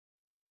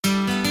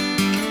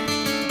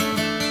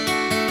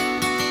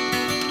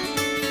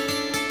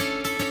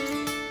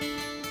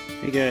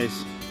Hey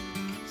guys,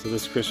 so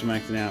this is Chris from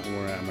Acting Out,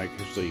 where I'm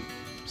actually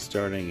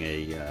starting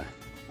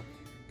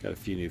got a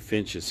few new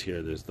finches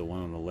here. There's the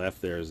one on the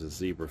left there is a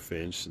zebra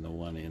finch, and the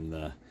one in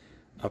the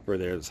upper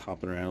there that's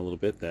hopping around a little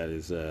bit, that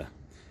is a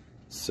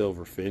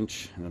silver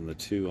finch, and then the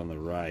two on the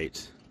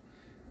right,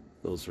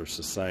 those are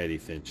society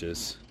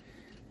finches.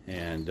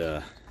 And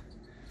what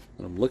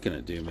I'm looking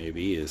to do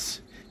maybe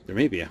is, there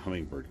may be a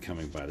hummingbird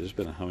coming by. There's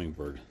been a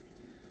hummingbird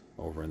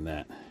over in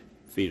that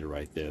feeder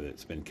right there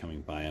that's been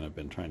coming by, and I've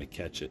been trying to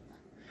catch it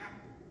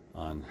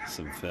on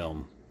some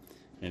film.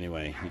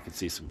 Anyway, you can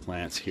see some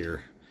plants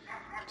here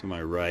to my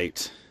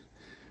right.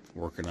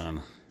 Working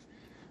on,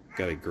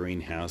 got a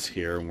greenhouse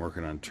here. I'm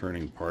working on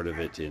turning part of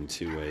it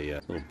into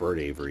a little bird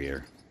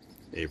aviary,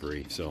 or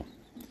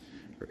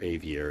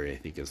aviary I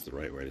think is the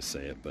right way to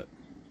say it. But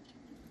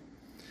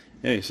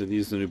anyway, so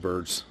these are the new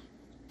birds.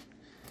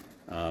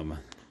 I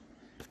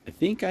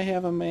think I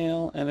have a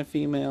male and a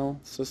female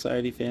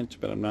society finch,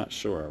 but I'm not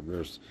sure.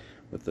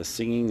 With the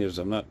singing,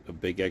 I'm not a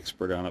big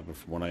expert on it, but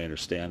from what I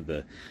understand,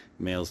 the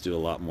males do a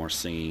lot more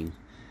singing.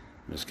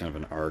 There's kind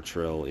of an R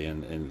trill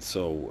in, and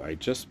so I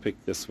just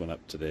picked this one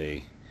up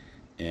today,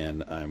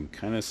 and I'm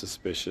kind of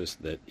suspicious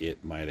that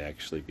it might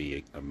actually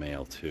be a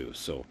male too.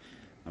 So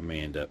I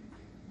may end up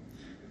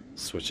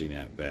switching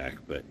that back.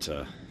 But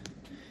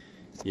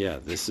yeah,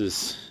 this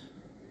is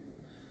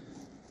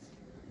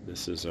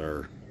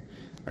our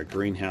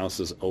greenhouse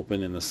is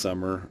open in the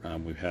summer.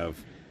 We have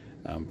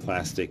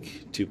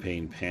plastic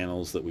 2-pane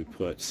panels that we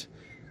put,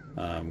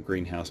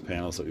 greenhouse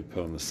panels that we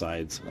put on the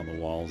sides, on the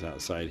walls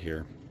outside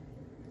here,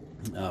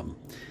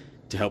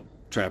 to help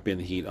trap in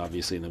the heat,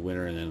 obviously in the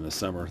winter, and then in the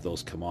summer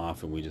those come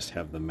off and we just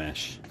have the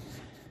mesh.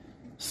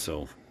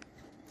 So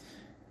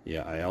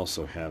yeah, I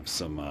also have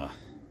some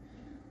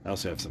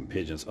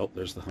pigeons. Oh,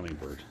 there's the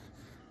hummingbird.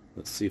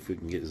 Let's see if we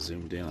can get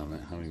zoomed in on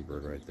that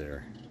hummingbird right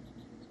there.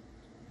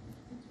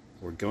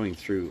 We're going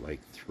through like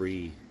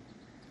 3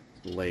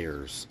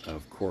 layers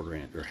of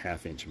 1/4-inch or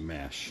 1/2-inch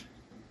mesh,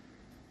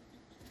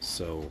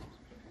 so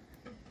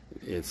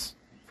it's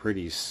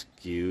pretty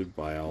skewed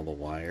by all the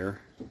wire.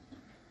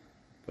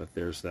 But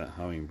there's that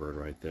hummingbird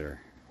right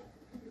there.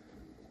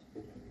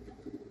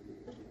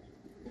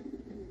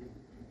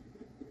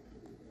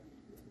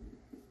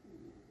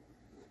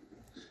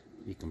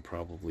 You can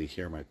probably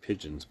hear my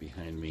pigeons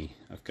behind me.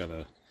 I've got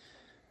a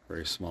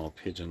very small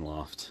pigeon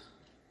loft,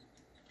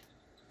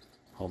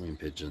 homing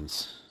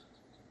pigeons.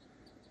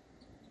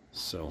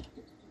 So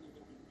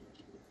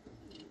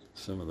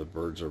some of the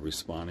birds are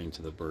responding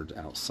to the birds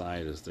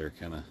outside as they're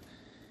kind of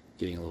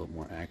getting a little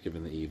more active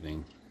in the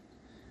evening.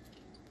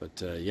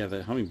 But yeah,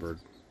 that hummingbird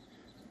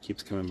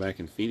keeps coming back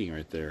and feeding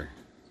right there.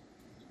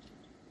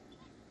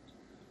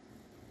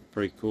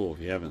 Pretty cool if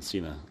you haven't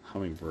seen a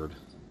hummingbird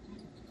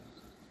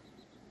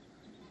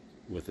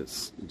with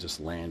its just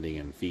landing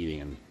and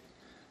feeding and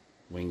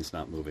wings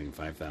not moving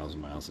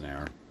 5,000 miles an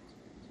hour.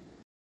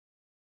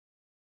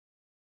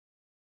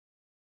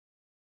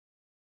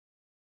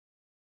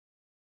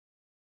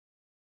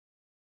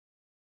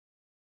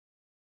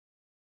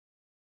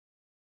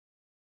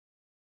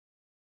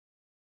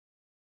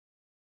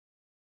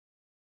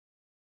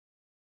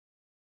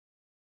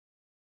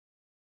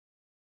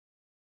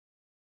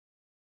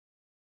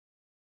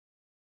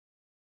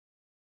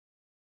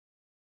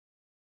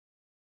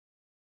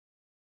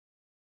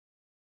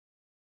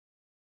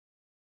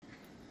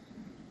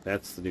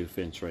 That's the new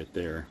finch right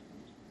there,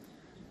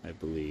 I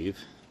believe.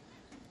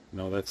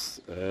 No,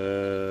 that's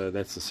the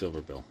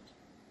silverbill.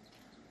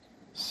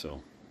 So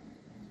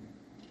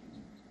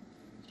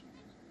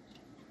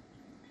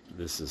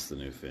this is the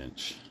new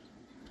finch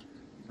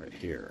right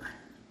here.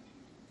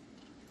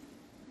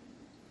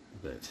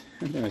 And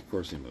then of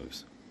course he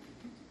moves.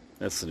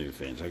 That's the new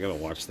finch. I gotta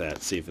watch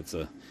that, see if it's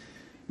a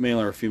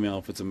male or a female.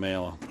 If it's a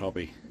male, I'll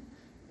probably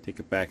take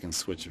it back and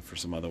switch it for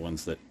some other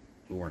ones that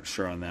we weren't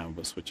sure on that one,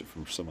 but switch it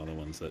from some other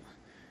ones that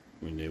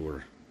we knew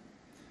were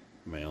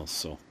males.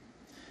 So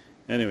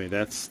anyway,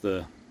 that's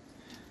the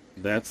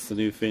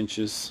new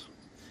finches.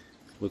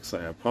 Looks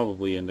like I'll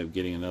probably end up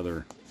getting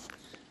another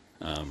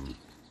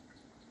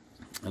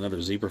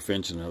zebra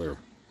finch and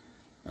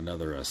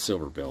another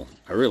silverbill.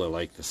 I really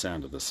like the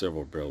sound of the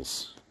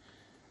silverbill's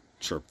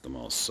chirp the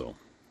most, so,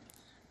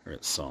 or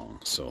its song.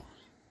 So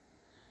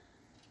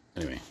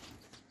anyway,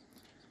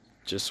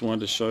 just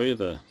wanted to show you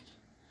the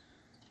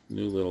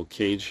new little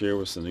cage here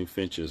with some new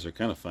finches. They're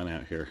kind of fun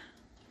out here.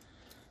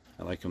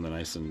 I like them, the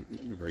nice and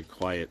very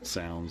quiet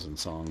sounds and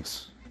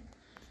songs.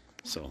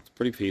 So it's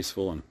pretty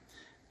peaceful and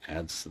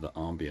adds to the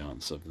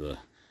ambiance of the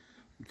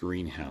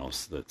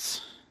greenhouse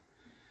that's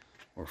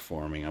we're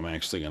forming. I'm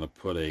actually going to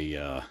put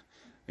I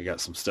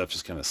got some stuff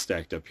just kind of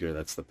stacked up here.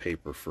 That's the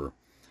paper for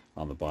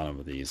on the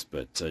bottom of these,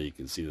 but you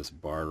can see this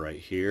bar right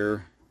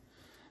here,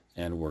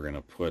 and we're going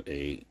to put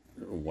a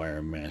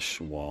wire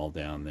mesh wall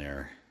down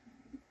there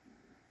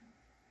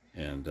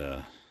and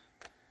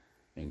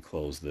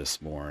enclose this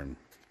more. And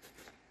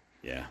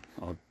yeah,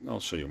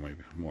 I'll show you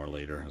maybe more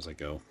later as I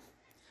go.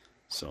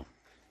 So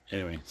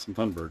anyway, some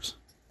fun birds.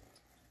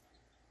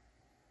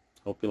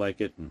 Hope you like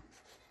it, and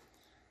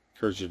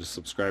encourage you to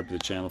subscribe to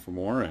the channel for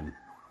more. And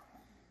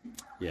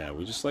yeah,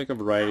 we just like a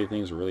variety of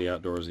things. We're really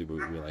outdoorsy,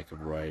 but we like a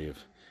variety of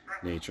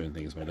nature and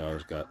things. My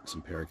daughter's got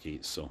some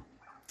parakeets, so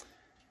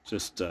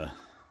just some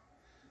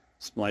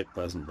light,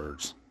 pleasant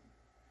birds.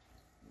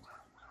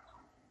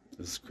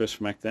 This is Chris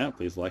from Act Out.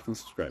 Please like and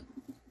subscribe.